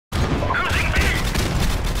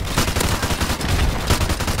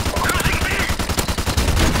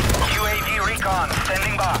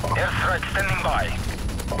standing by.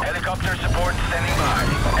 Helicopter support standing by.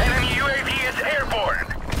 Enemy UAV is airborne.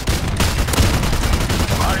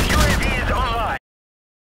 Our UAV is online.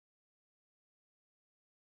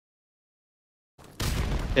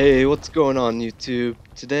 Hey, what's going on YouTube?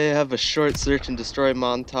 Today I have a short search and destroy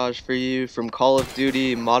montage for you from Call of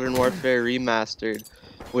Duty Modern Warfare Remastered,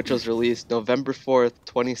 which was released November 4th,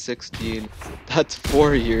 2016. That's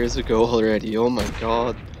 4 years ago already, oh my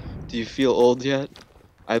god. Do you feel old yet?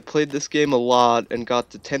 I played this game a lot and got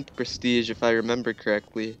to 10th prestige if I remember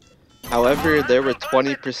correctly. However, there were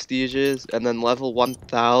 20 prestiges and then level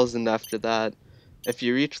 1000 after that. If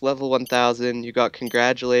you reached level 1000, you got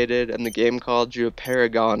congratulated and the game called you a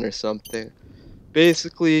paragon or something.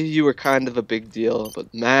 Basically, you were kind of a big deal,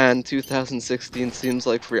 but man, 2016 seems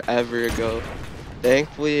like forever ago.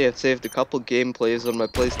 Thankfully, I've saved a couple gameplays on my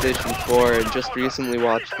PlayStation 4 and just recently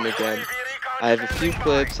watched them again. I have a few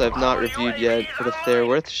clips I've not reviewed yet, but if they're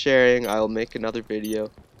worth sharing, I'll make another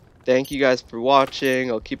video. Thank you guys for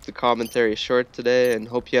watching. I'll keep the commentary short today and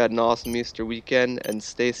hope you had an awesome Easter weekend and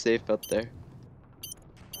stay safe out there.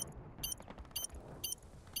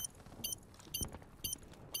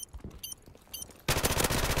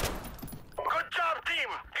 Good job, team.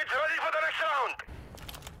 Get ready for the next round.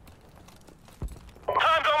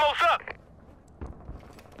 Time's almost up.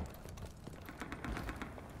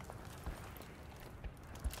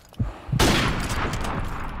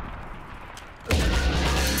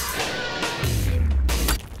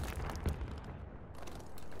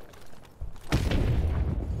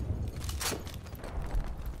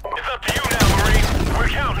 It's up to you now, Marine. We're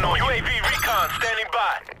counting on UAV recon standing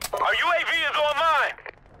by. Our UAV is online.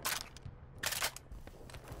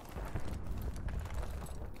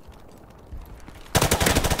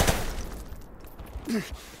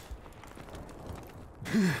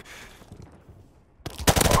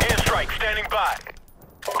 Airstrike standing by.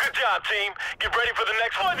 Good job, team. Get ready for the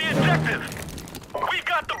next one. The objective. We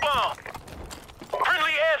got the bomb.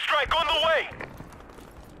 Friendly airstrike on the way.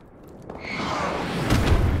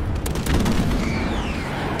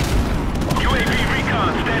 UAV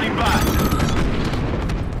recon standing by.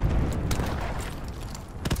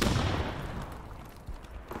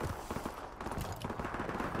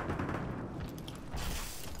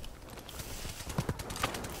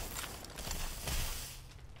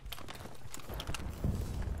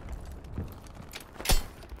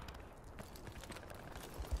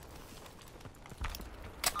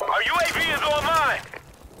 Our UAV is online.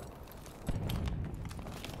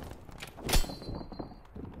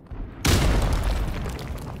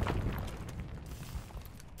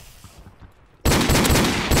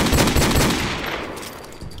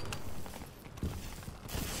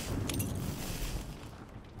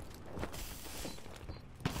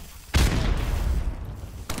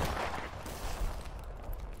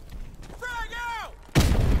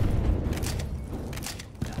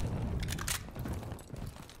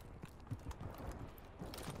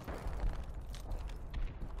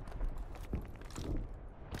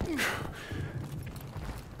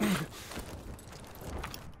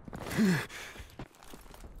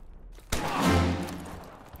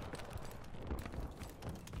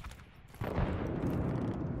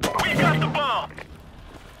 We got the bomb.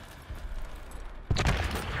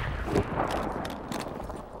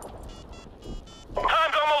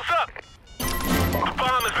 Time's almost up. The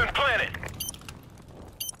bomb has been planted.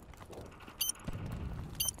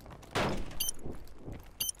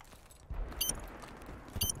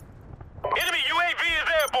 Enemy UAV is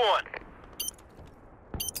airborne.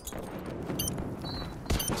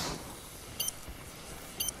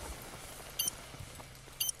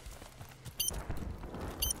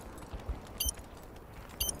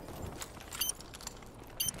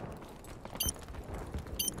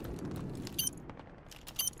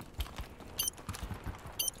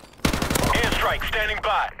 Airstrike standing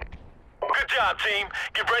by. Good job, team.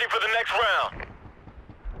 Get ready for the next round.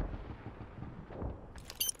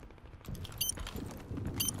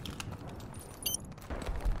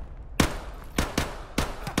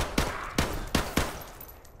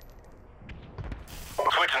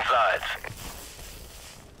 Switching sides.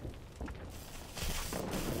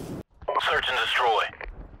 Search and destroy.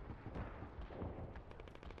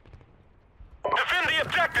 Defend the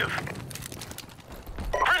objective.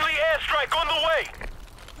 Friendly airstrike on the way.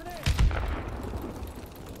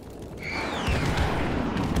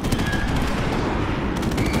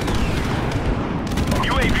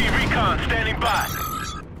 UAV recon standing by.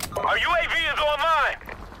 Our UAV is online.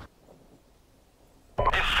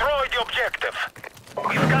 Destroy the objective.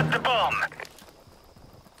 We've got the bomb.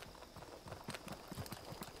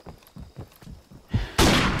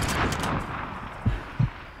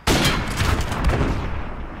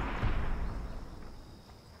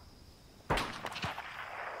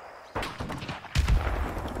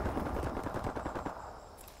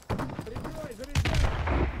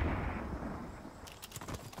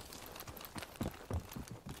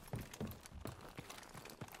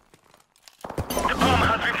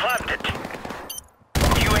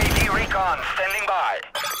 1 standing